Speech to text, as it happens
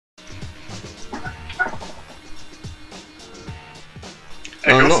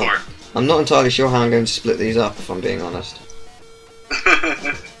I'm not entirely sure how I'm going to split these up, if I'm being honest.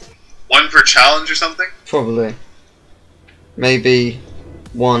 One per challenge or something? Probably. Maybe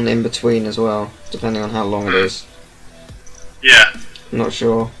one in between as well, depending on how long it is. Yeah. I'm not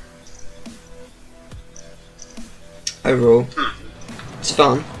sure. Overall, it's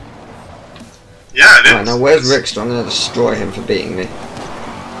fun. Yeah, it is. Right, now where's Rickster? I'm going to destroy him for beating me.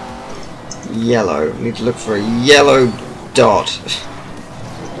 Yellow. Need to look for a yellow dot.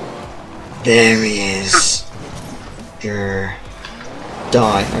 There he is. Grr.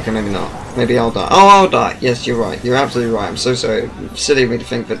 Die. Okay, maybe not. Maybe I'll die. Oh, I'll die. Yes, you're right. You're absolutely right. I'm so sorry. Silly of me to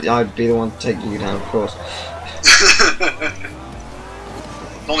think that I'd be the one to take you down, of course.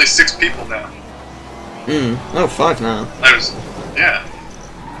 Only 6 people now. Oh, 5 now. Yeah.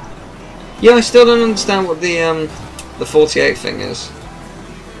 Yeah, I still don't understand what the 48 thing is.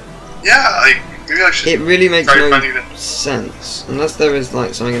 Yeah, maybe I should. It really makes try no finding it. sense. Unless there is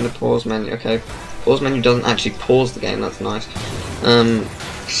like something in the pause menu. Okay. Pause menu doesn't actually pause the game, that's nice.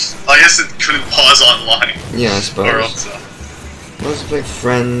 I guess it couldn't pause online. Yeah, I suppose. Or else, Let's play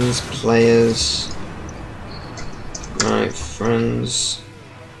friends, players. Right, friends.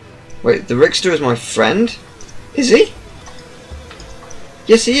 Wait, the Rickster is my friend? Is he?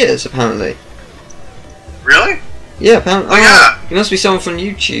 Yes, he is, apparently. Really? Yeah, apparently. Oh, yeah. He must be someone from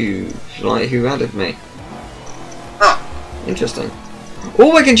YouTube, like, who added me. Huh. Interesting.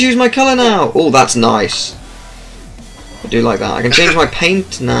 Oh, I can choose my colour now! Oh, that's nice. I do like that. I can change my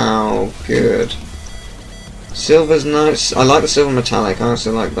paint now. Good. Silver's nice. I like the silver metallic. I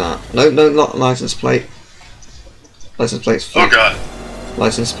also like that. No, not license plate. License plate's fine. Oh god.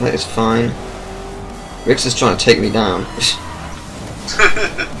 License plate is fine. Rick's just trying to take me down. I'm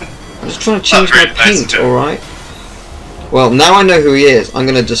just trying to change my paint, alright? Well, now I know who he is. I'm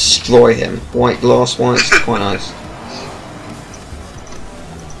going to destroy him. White glass white's quite nice.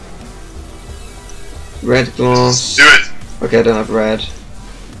 Red glass. Do it. Okay, I don't have red.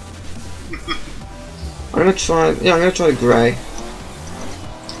 I'm gonna try. Yeah, I'm gonna try grey.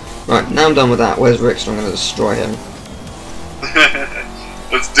 Right, now I'm done with that. Where's Rick? So I'm gonna destroy him.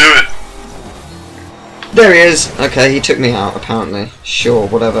 Let's do it. There he is. Okay, he took me out. Apparently. Sure,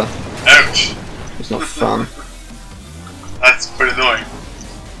 whatever. Ouch. It's not fun. That's pretty annoying.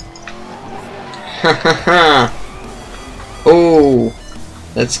 Oh.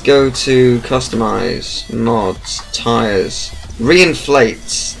 Let's go to customize, mods, tires,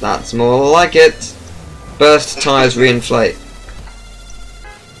 reinflates. That's more like it. Burst tires reinflate.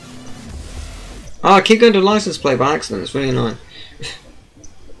 Oh, I keep going to license plate by accident. It's really annoying.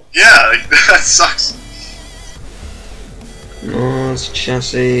 Yeah, like, that sucks. Mods,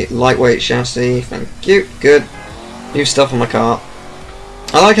 chassis, lightweight chassis. Thank you. Good. New stuff on my car.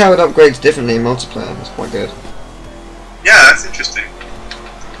 I like how it upgrades differently in multiplayer. That's quite good. Yeah, that's interesting.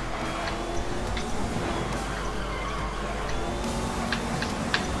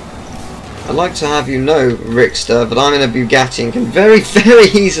 I'd like to have you know, Rickster, that I'm in a Bugatti and can very, very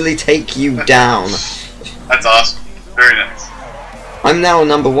easily take you down. That's awesome. Very nice. I'm now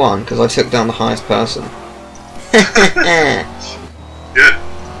number 1 because I took down the highest person. Good.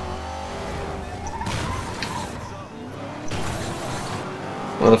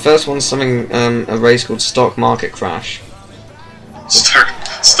 Well, the first one's something, a race called Stock Market Crash. Stock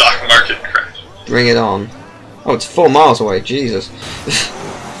market crash. Bring it on. Oh, it's 4 miles away, Jesus.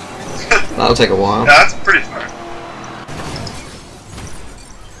 That'll take a while. Yeah, that's pretty far.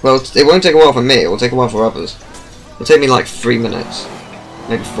 Well, it won't take a while for me, it will take a while for others. It'll take me like 3 minutes.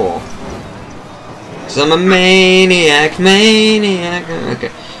 Maybe 4. Cause I'm a maniac.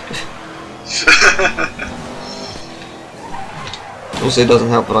 Okay. Also, it doesn't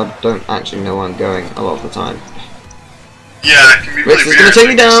help that I don't actually know where I'm going a lot of the time. Yeah, that can be really Rickster's weird. gonna take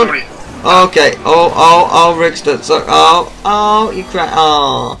me down! So many... Okay. Oh, Rickster. So, oh, you crack.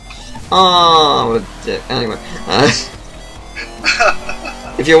 Oh, what a dick. Anyway.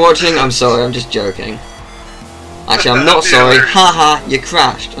 If you're watching, I'm sorry, I'm just joking. Actually, I'm not sorry. Haha, you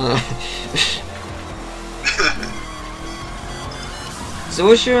crashed. So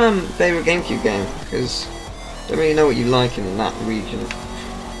what's your favourite GameCube game? Because I don't really know what you like in that region.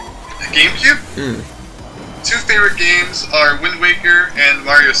 The GameCube? Hmm. 2 favorite games are Wind Waker and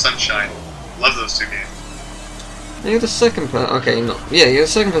Mario Sunshine. Love those 2 games. You're the second person. Okay, not. Yeah, you're the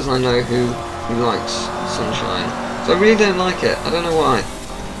second person I know who likes Sunshine. So I really don't like it. I don't know why.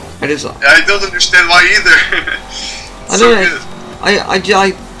 I just. I don't understand why either. I don't know. Good.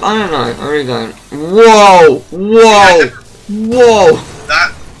 I don't know. I really don't. Whoa! Whoa! Whoa!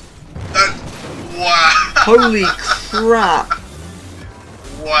 That. Wow. Holy crap!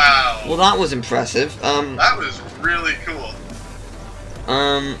 Wow. Well, that was impressive. That was really cool.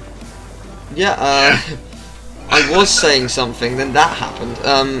 Yeah, I was saying something, then that happened.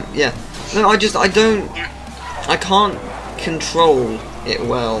 Yeah. No, I can't control it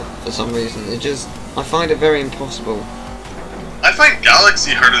well for some reason. I find it very impossible. I find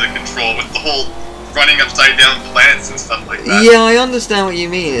Galaxy harder to control with the whole running upside down planets and stuff like that. Yeah, I understand what you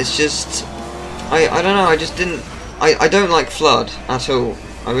mean. It's just, I don't know. I don't like Flood at all.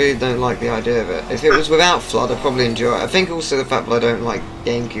 I really don't like the idea of it. If it was without Flood, I'd probably enjoy it. I think also the fact that I don't like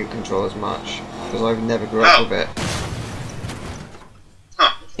GameCube control as much because I've never grew up with it.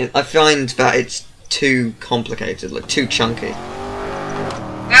 Huh. I find that it's too complicated, like too chunky.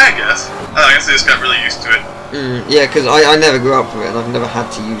 Yeah, I guess. I guess I just got really used to it. Yeah, because I never grew up with it and I've never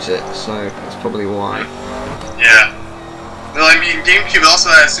had to use it, so that's probably why. Yeah. Well, I mean, GameCube also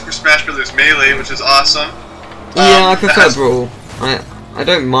has Super Smash Bros. Melee, which is awesome. Yeah, I prefer Brawl. I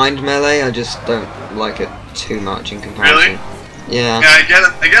don't mind Melee, I just don't like it too much in comparison. Really? Yeah. Yeah,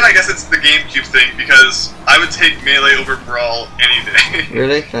 again, I guess it's the GameCube thing, because I would take Melee over Brawl any day.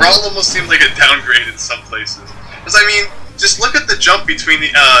 Really? Brawl almost seemed like a downgrade in some places. Because, I mean, just look at the jump between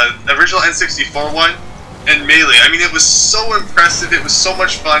the original N64 one and Melee. I mean, it was so impressive, it was so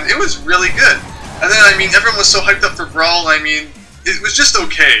much fun, it was really good. And then, I mean, everyone was so hyped up for Brawl, I mean, it was just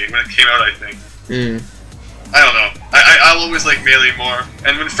okay when it came out, I think. I don't know. I'll always like Melee more.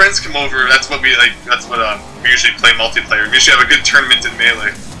 And when friends come over, that's what we like. That's what we usually play multiplayer. We usually have a good tournament in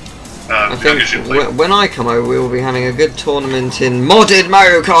Melee. I think when I come over, we will be having a good tournament in modded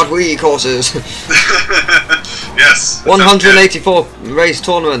Mario Kart Wii courses. Yes. 184 race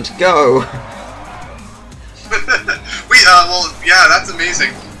tournament. Go. Well, yeah, that's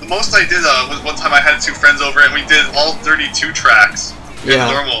amazing. The most I did was one time I had 2 friends over and we did all 32 tracks in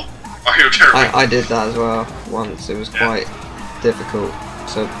normal Mario Kart. I did that as well once. It was quite difficult.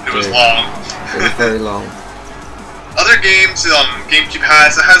 So it was long. It was very long. Other games GameCube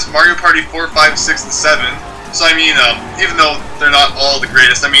has, it has Mario Party 4, 5, 6, and 7. So I mean, even though they're not all the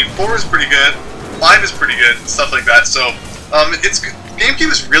greatest, I mean 4 is pretty good, 5 is pretty good, and stuff like that. So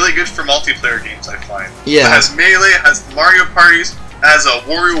GameCube is really good for multiplayer games, I find. Yeah. It has Melee, it has Mario Parties, it has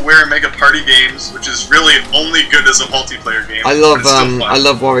WarioWare Mega Party games, which is really only good as a multiplayer game. I love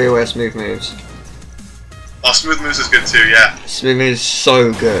WarioWare Smooth Moves. Oh, Smooth Moves is good too, yeah. Smooth Moves is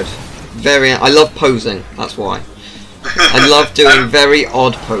so good. I love posing, that's why. I love doing very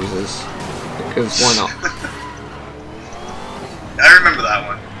odd poses. Because why not? I remember that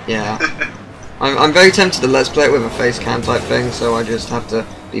one. Yeah. I'm very tempted to let's play it with a face cam type thing, so I just have to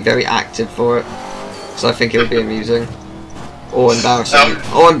be very active for it. So I think it would be amusing. Or embarrassing.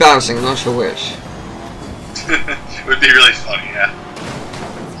 Or embarrassing, I'm not sure which. It would be really funny, yeah.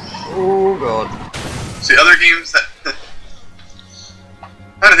 Oh god. See, other games that... I'm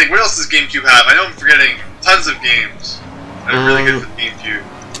trying to think, what else does GameCube have? I know I'm forgetting tons of games that are really good for GameCube.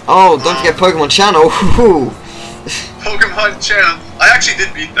 Oh, don't forget Pokemon Channel! Pokemon Channel! I actually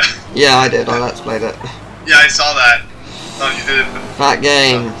did beat that. Yeah, I did. I let's played it. Yeah, I saw that. Oh, you did it. That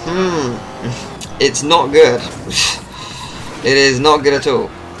game. It's not good. It is not good at all.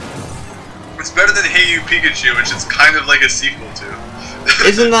 It's better than Hey You Pikachu, which is kind of like a sequel to.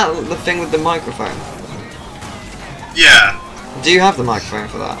 Isn't that the thing with the microphone? Yeah. Do you have the microphone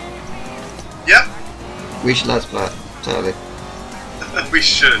for that? Yep. We should let's play it. Totally. We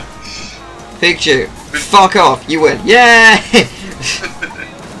should. Pikachu, fuck off, you win. Yay!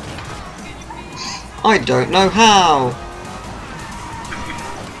 I don't know how.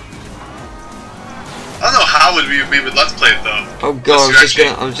 I don't know how we would let's play it though. Oh god,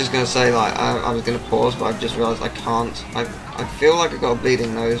 I was just gonna say like I was gonna pause, but I've just realised I can't. I feel like I've got a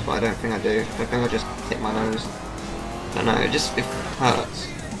bleeding nose, but I don't think I do. I think I just hit my nose. I don't know, it hurts.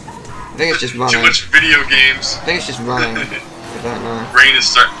 I think it's just running. Too much video games. I think it's just running. I don't know. Brain is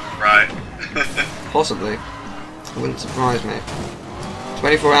starting to fry. Possibly. It wouldn't surprise me.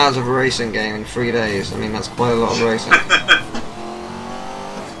 24 hours of a racing game in 3 days. I mean, that's quite a lot of racing.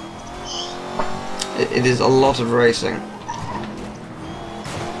 It is a lot of racing.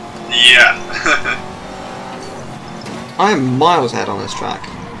 Yeah. I am miles ahead on this track.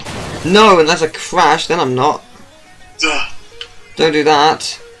 No, unless I crash, then I'm not. Duh. Don't do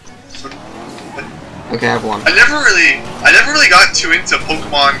that. Okay, I've won. I never really got too into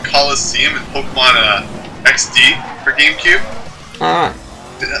Pokemon Coliseum and Pokemon XD for GameCube. Alright.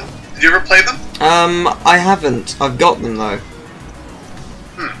 Did you ever play them? I haven't. I've got them though.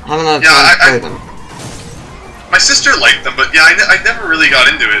 I haven't had time to play them. My sister liked them, but yeah, I never really got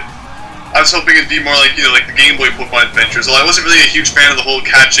into it. I was hoping it'd be more like, you know, like the Game Boy Pokemon Adventures, although I wasn't really a huge fan of the whole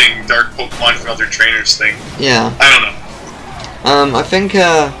catching dark Pokemon from other trainers thing. Yeah. I don't know. I think,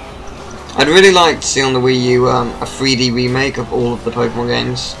 I'd really like to see on the Wii U a 3D remake of all of the Pokemon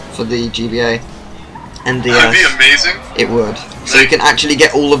games for the GBA and DS. That'd be amazing. It would. So you can actually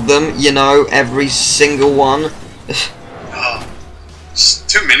get all of them, you know, every single one. Oh, just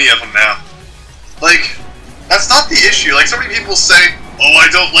too many of them now. Like, that's not the issue. Like, so many people say, oh, I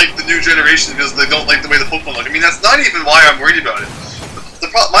don't like the new generation because they don't like the way the Pokemon look. I mean, that's not even why I'm worried about it.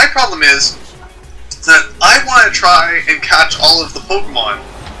 My problem is that I want to try and catch all of the Pokemon,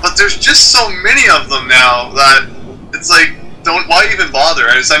 but there's just so many of them now that it's like, why even bother?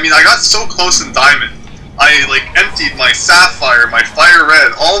 I mean, I got so close in Diamond. I, like, emptied my Sapphire, my Fire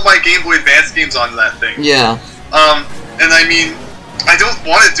Red, all of my Game Boy Advance games onto that thing. Yeah. And I mean, I don't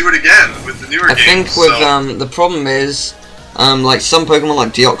want to do it again with the newer games. I think with, the problem is, like, some Pokemon,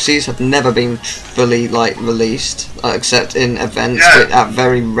 like Deoxys, have never been fully, like, released, except in events at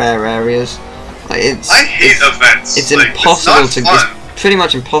very rare areas. Like, I hate events. It's like, impossible it's not fun. It's pretty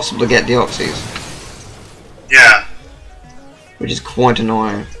much impossible to get Deoxys. Yeah. Which is quite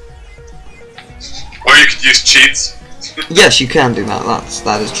annoying. Or you could use cheats. Yes, you can do that.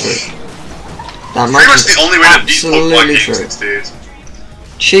 That is true. That Pretty much the only way to beat Pokemon games these days.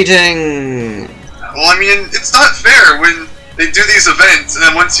 Cheating! Well, I mean, it's not fair when they do these events, and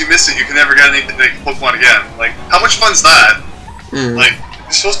then once you miss it, you can never get anything like Pokemon again. Like, how much fun's that? Like,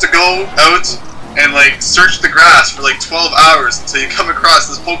 you're supposed to go out and, like, search the grass for, like, 12 hours until you come across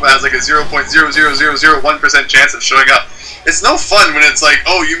this Pokemon that has, like, a 0.00001% chance of showing up. It's no fun when it's like,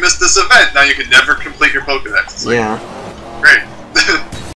 oh, you missed this event, now you can never complete your Pokedex. It's like, yeah. Great.